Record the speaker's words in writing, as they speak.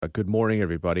Good morning,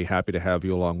 everybody. Happy to have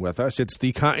you along with us. It's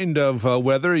the kind of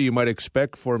weather you might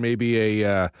expect for maybe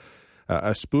a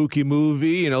spooky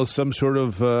movie, some sort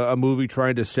of a movie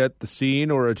trying to set the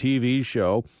scene or a TV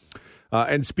show.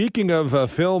 And speaking of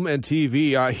film and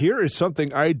TV, here is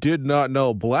something I did not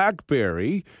know.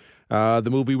 Blackberry, the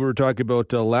movie we were talking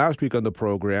about last week on the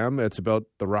program, it's about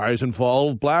the rise and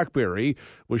fall of BlackBerry,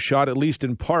 was shot at least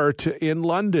in part in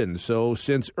London. So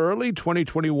since early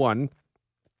 2021,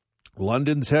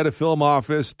 London's had a film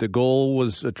office. The goal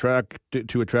was to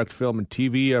attract film and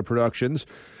TV productions.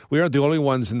 We aren't the only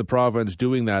ones in the province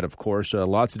doing that, of course.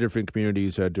 Lots of different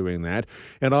communities doing that.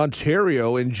 And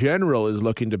Ontario, in general, is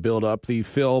looking to build up the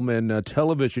film and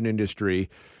television industry.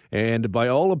 And by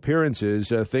all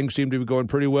appearances, things seem to be going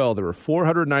pretty well. There were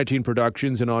 419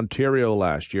 productions in Ontario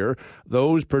last year.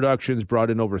 Those productions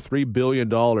brought in over $3 billion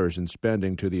in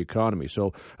spending to the economy.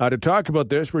 So to talk about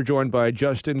this, we're joined by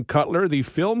Justin Cutler, the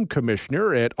film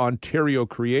commissioner at Ontario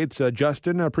Creates.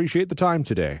 Justin, I appreciate the time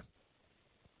today.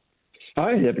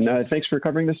 Hi, Devon. Thanks for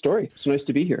covering the story. It's nice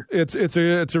to be here. It's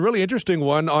a really interesting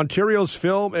one. Ontario's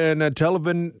film and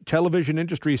television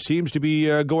industry seems to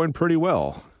be going pretty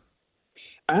well.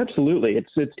 Absolutely.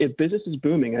 It's business is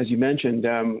booming, as you mentioned.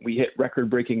 We hit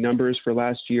record-breaking numbers for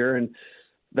last year, and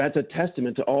that's a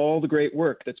testament to all the great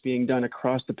work that's being done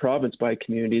across the province by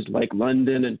communities like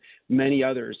London and many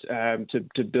others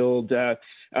to build that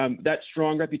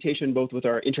strong reputation both with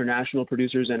our international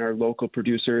producers and our local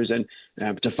producers,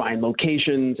 and to find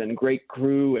locations and great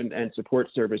crew and support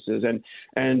services.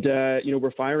 And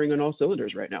we're firing on all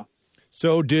cylinders right now.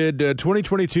 So did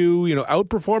 2022,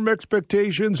 outperform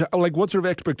expectations? Like, what sort of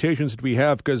expectations did we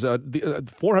have? Because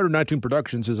 419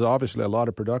 productions is obviously a lot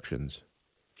of productions.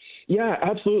 Yeah,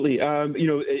 absolutely.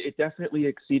 It definitely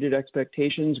exceeded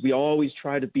expectations. We always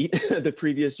try to beat the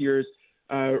previous year's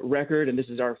record, and this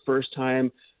is our first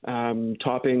time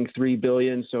topping $3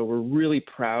 billion. So we're really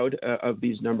proud of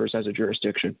these numbers as a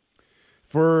jurisdiction.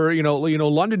 For,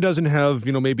 London doesn't have,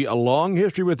 maybe a long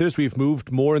history with this. We've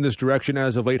moved more in this direction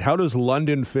as of late. How does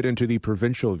London fit into the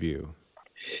provincial view?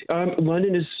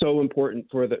 London is so important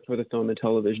for the film and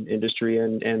television industry,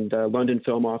 and London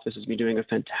Film Office has been doing a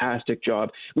fantastic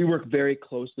job. We work very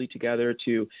closely together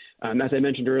to, as I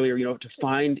mentioned earlier, to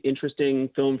find interesting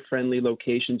film-friendly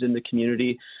locations in the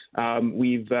community.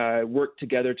 We've worked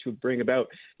together to bring about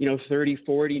 30,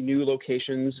 40 new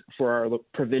locations for our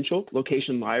provincial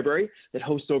location library that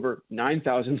hosts over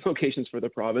 9,000 locations for the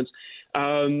province,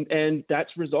 and that's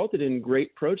resulted in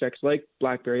great projects like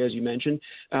Blackberry, as you mentioned,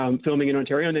 filming in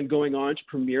Ontario and then going on to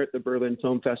premiere at the Berlin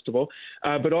Film Festival,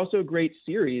 but also great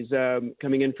series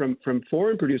coming in from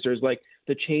foreign producers like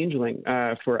The Changeling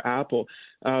for Apple.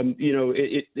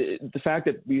 The fact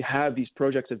that we have these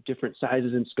projects of different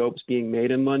sizes and scopes being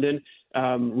made in London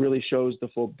really shows the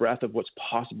full breadth of what's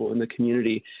possible in the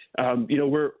community.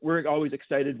 We're always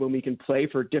excited when we can play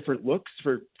for different looks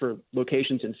for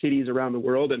locations and cities around the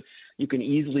world, and you can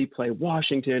easily play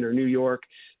Washington or New York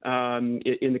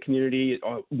in the community.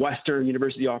 Western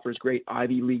University offers great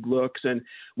Ivy League looks, and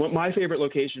my favorite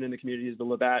location in the community is the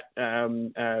Labatt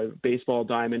baseball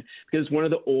diamond, because it's one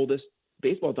of the oldest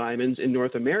baseball diamonds in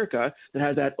North America that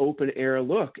has that open air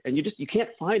look, and you can't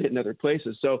find it in other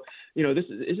places. So this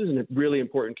is a really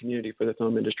important community for the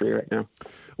film industry right now.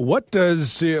 What do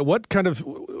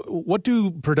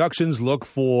productions look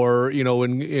for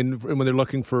when they're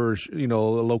looking for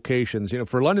locations,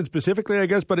 for London specifically, I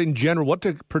guess, but in general, what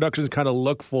do productions kind of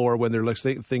look for when they're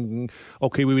thinking,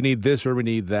 okay, we need this or we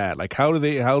need that? Like, how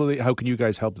can you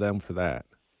guys help them for that?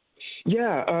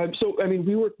 Yeah,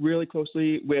 we work really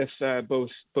closely with both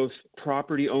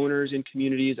property owners in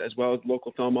communities as well as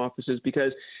local film offices,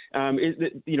 because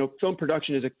film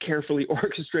production is a carefully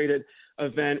orchestrated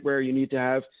event where you need to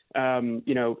have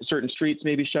certain streets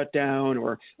maybe shut down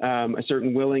or a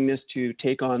certain willingness to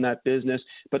take on that business.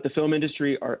 But the film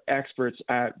industry are experts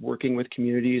at working with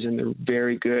communities, and they're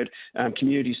very good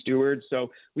community stewards.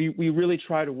 So we really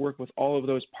try to work with all of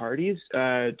those parties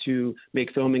to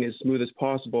make filming as smooth as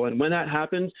possible. And when that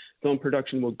happens, film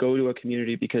production will go to a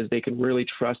community because they can really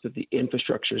trust that the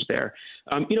infrastructure is there.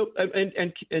 And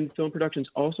film productions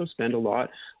also spend a lot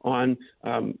on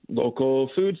local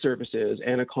food services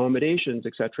and accommodations,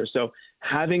 et cetera. So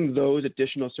having those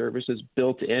additional services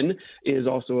built in is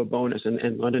also a bonus,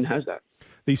 and London has that.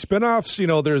 The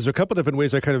spinoffs, there's a couple different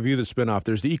ways I kind of view the spinoff.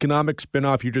 There's the economic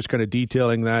spinoff, you're just kind of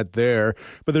detailing that there.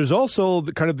 But there's also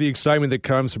the excitement that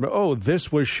comes from,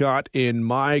 this was shot in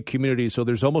my community. So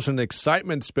there's almost an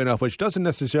excitement spinoff, which doesn't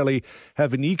necessarily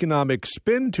have an economic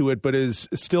spin to it, but is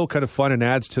still kind of fun and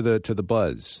adds to the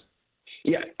buzz.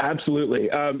 Yeah, absolutely.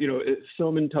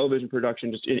 Film and television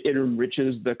production just it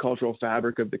enriches the cultural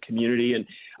fabric of the community, and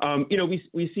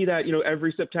we see that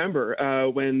every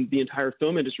September when the entire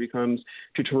film industry comes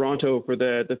to Toronto for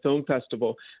the film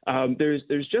festival. There's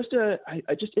just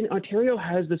Ontario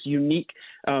has this unique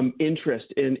interest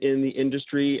in the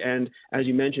industry, and as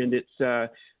you mentioned,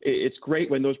 it's great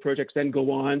when those projects then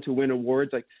go on to win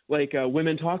awards like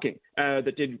Women Talking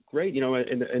that did great in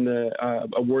the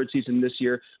award season this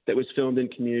year that was filmed in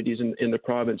communities in the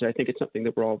province. I think it's something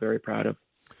that we're all very proud of.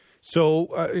 So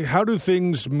how do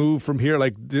things move from here?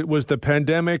 Like, was the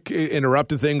pandemic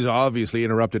interrupted things? Obviously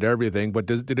interrupted everything, but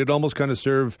did it almost kind of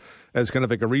serve as kind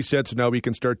of like a reset so now we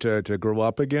can start to grow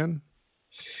up again?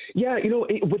 Yeah,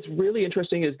 what's really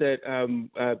interesting is that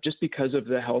just because of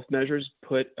the health measures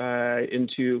put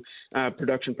into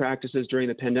production practices during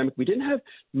the pandemic, we didn't have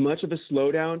much of a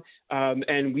slowdown,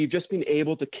 and we've just been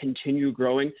able to continue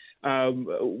growing.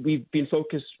 We've been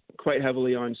focused quite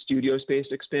heavily on studio space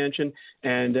expansion,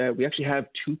 and we actually have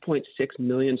 2.6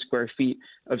 million square feet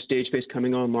of stage space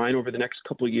coming online over the next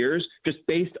couple of years, just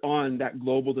based on that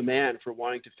global demand for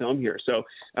wanting to film here. So,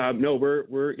 no,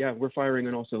 we're firing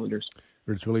on all cylinders.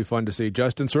 It's really fun to see.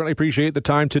 Justin, certainly appreciate the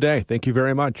time today. Thank you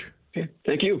very much. Okay,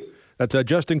 thank you. That's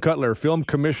Justin Cutler, Film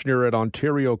Commissioner at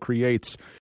Ontario Creates.